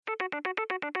This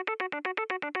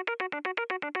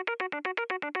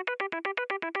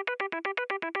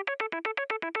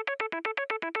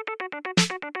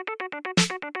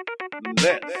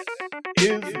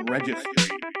is Registry,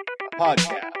 a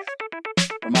podcast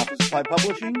from Office Supply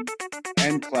Publishing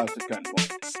and Klaus at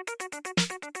Gunpoint.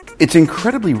 It's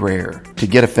incredibly rare to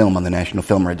get a film on the National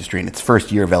Film Registry in its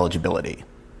first year of eligibility.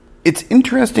 It's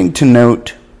interesting to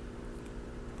note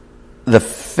the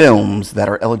films that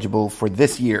are eligible for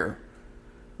this year,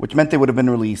 which meant they would have been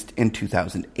released in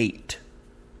 2008.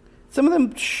 Some of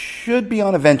them should be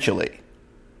on eventually.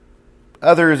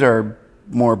 Others are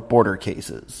more border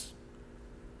cases.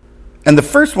 And the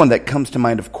first one that comes to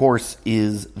mind, of course,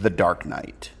 is The Dark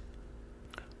Knight.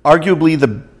 Arguably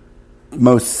the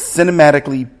most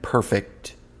cinematically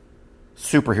perfect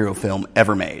superhero film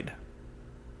ever made.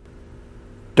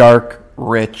 Dark,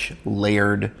 rich,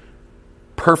 layered,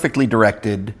 perfectly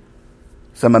directed,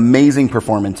 some amazing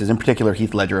performances, in particular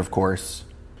Heath Ledger, of course.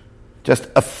 Just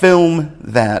a film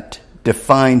that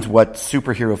defines what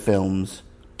superhero films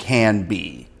can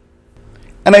be.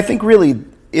 And I think really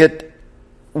it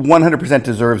 100%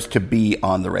 deserves to be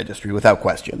on the registry, without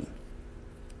question.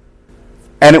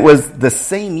 And it was the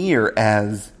same year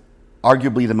as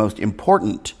arguably the most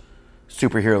important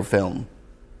superhero film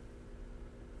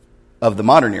of the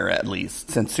modern era, at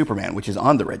least, since Superman, which is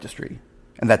on the registry,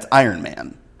 and that's Iron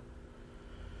Man.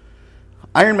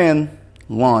 Iron Man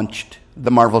launched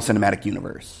the Marvel Cinematic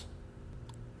Universe.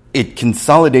 It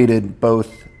consolidated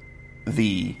both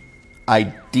the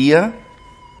idea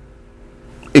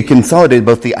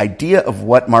of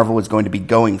what Marvel was going to be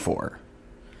going for,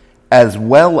 as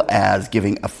well as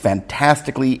giving a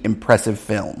fantastically impressive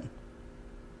film.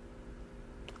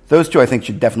 Those two, I think,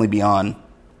 should definitely be on.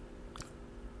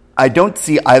 I don't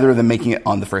see either of them making it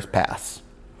on the first pass.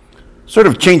 Sort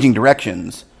of changing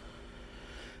directions,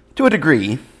 to a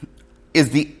degree,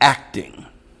 is the acting.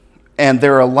 And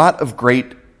there are a lot of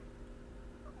great,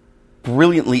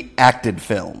 brilliantly acted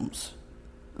films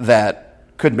that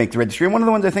could make the registry. And one of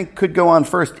the ones I think could go on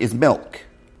first is Milk.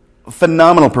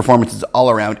 Phenomenal performances all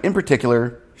around, in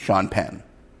particular, Sean Penn.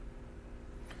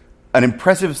 An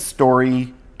impressive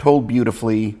story, told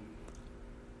beautifully,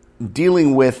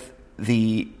 dealing with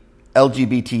the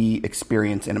LGBT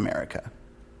experience in America.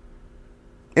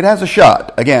 It has a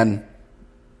shot. Again,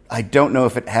 I don't know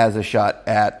if it has a shot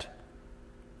at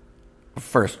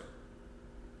first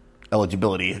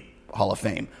eligibility Hall of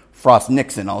Fame. Frost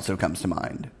Nixon also comes to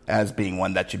mind as being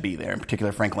one that should be there, in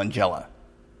particular Frank Langella.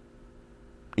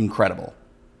 Incredible.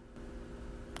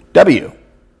 W.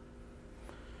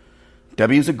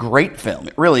 W is a great film.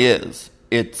 It really is.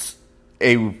 It's,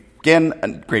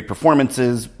 again, great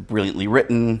performances, brilliantly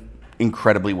written,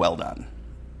 incredibly well done.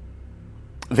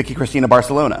 Vicky Cristina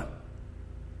Barcelona.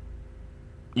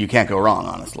 You can't go wrong,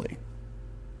 honestly.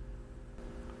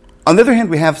 On the other hand,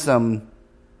 we have some...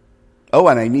 Oh,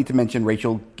 and I need to mention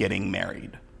Rachel getting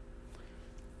married.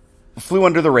 Flew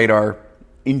under the radar.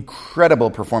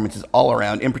 Incredible performances all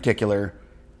around, in particular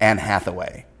Anne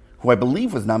Hathaway, who I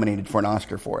believe was nominated for an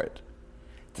Oscar for it.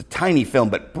 It's a tiny film,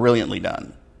 but brilliantly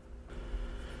done.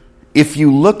 If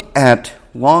you look at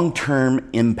long-term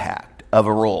impact of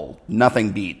a role,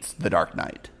 nothing beats The Dark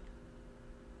Knight.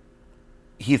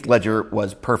 Heath Ledger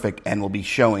was perfect and will be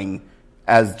showing,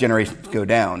 as generations go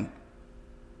down,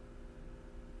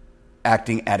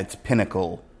 acting at its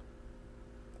pinnacle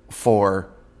for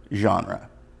genre.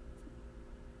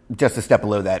 Just a step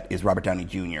below that is Robert Downey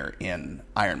Jr. in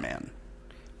Iron Man.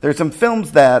 There's some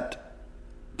films that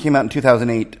came out in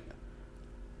 2008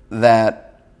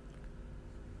 that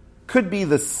could be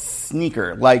the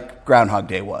sneaker, like Groundhog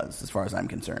Day was, as far as I'm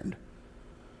concerned.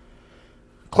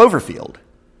 Cloverfield.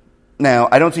 Now,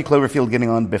 I don't see Cloverfield getting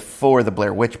on before the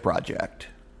Blair Witch Project,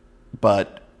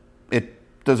 but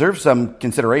it deserves some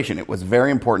consideration. It was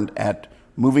very important at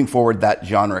moving forward that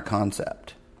genre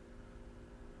concept.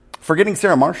 Forgetting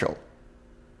Sarah Marshall.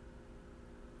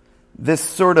 This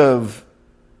sort of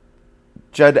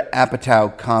Judd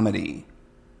Apatow comedy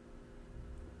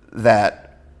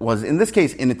that was, in this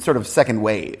case, in its sort of second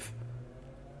wave.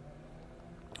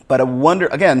 But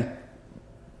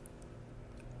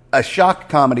a shock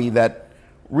comedy that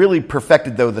really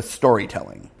perfected, though, the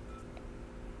storytelling.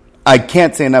 I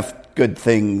can't say enough good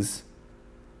things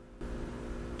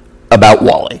about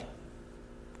WALL-E.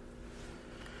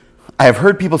 I have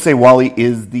heard people say WALL-E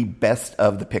is the best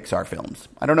of the Pixar films.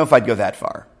 I don't know if I'd go that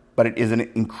far, but it is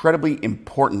an incredibly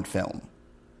important film.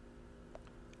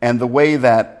 And the way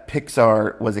that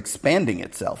Pixar was expanding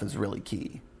itself is really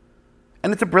key.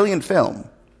 And it's a brilliant film.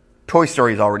 Toy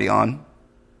Story is already on.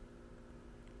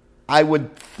 I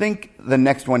would think the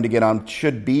next one to get on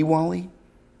should be WALL-E.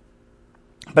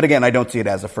 But again, I don't see it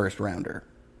as a first-rounder.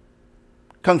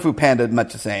 Kung Fu Panda,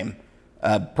 much the same.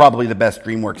 Probably the best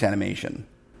DreamWorks animation.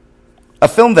 A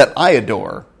film that I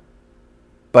adore,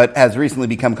 but has recently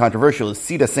become controversial, is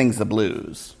Sita Sings the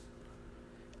Blues.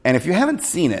 And if you haven't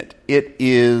seen it, it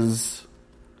is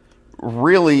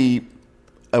really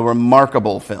a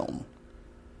remarkable film.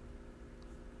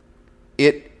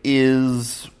 It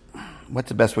is... what's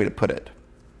the best way to put it?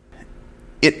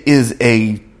 It is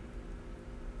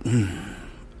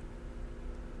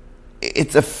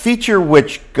it's a feature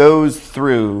which goes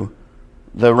through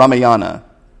the Ramayana.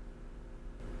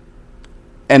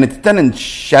 And it's done in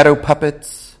shadow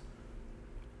puppets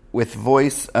with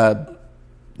voice.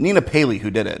 Nina Paley,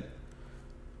 who did it.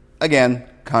 Again,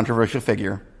 controversial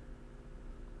figure.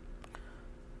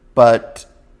 But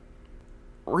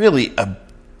really a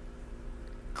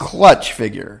clutch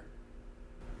figure.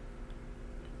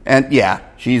 And yeah,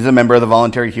 she's a member of the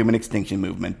voluntary human extinction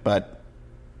movement, but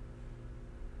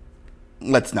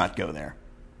let's not go there.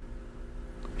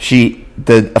 She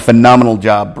did a phenomenal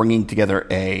job bringing together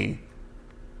a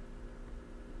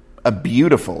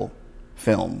beautiful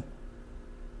film.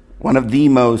 One of the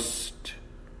most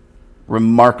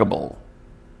remarkable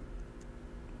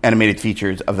animated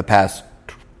features of the past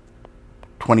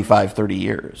 25, 30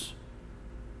 years.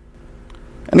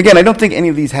 And again, I don't think any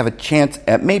of these have a chance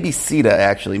at... maybe Sita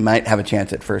actually might have a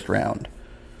chance at first round.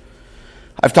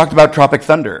 I've talked about Tropic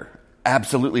Thunder.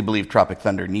 Absolutely believe Tropic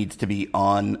Thunder needs to be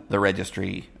on the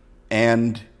registry.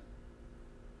 And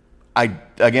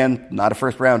again, not a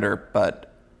first rounder,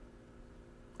 but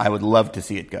I would love to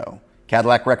see it go.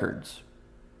 Cadillac Records.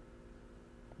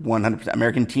 100%.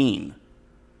 American Teen.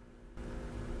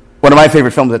 One of my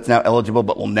favorite films that's now eligible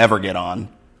but will never get on.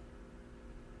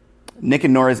 Nick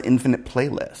and Nora's Infinite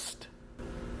Playlist.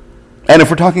 And if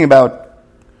we're talking about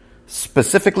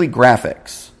specifically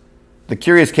graphics, The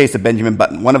Curious Case of Benjamin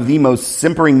Button, one of the most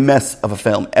simpering mess of a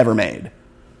film ever made.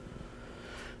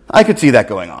 I could see that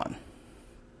going on.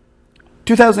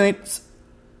 2008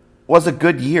 was a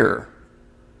good year.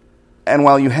 And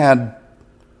while you had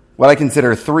what I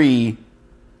consider 3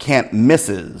 can't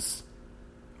misses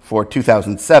for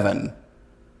 2007,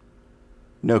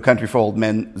 No Country for Old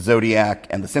Men, Zodiac,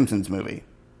 and The Simpsons movie,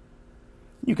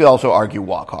 you could also argue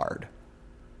Walk Hard.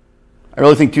 I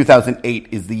really think 2008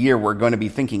 is the year we're going to be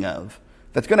thinking of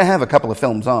that's going to have a couple of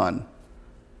films on.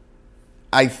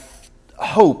 I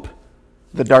hope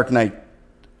The Dark Knight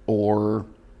or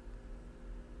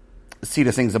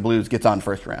Sita Sings the Blues gets on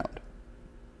first round.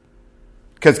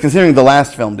 Because considering the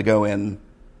last film to go in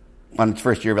on its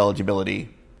first year of eligibility,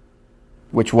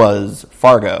 which was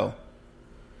Fargo,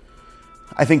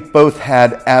 I think both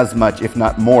had as much, if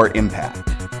not more, impact.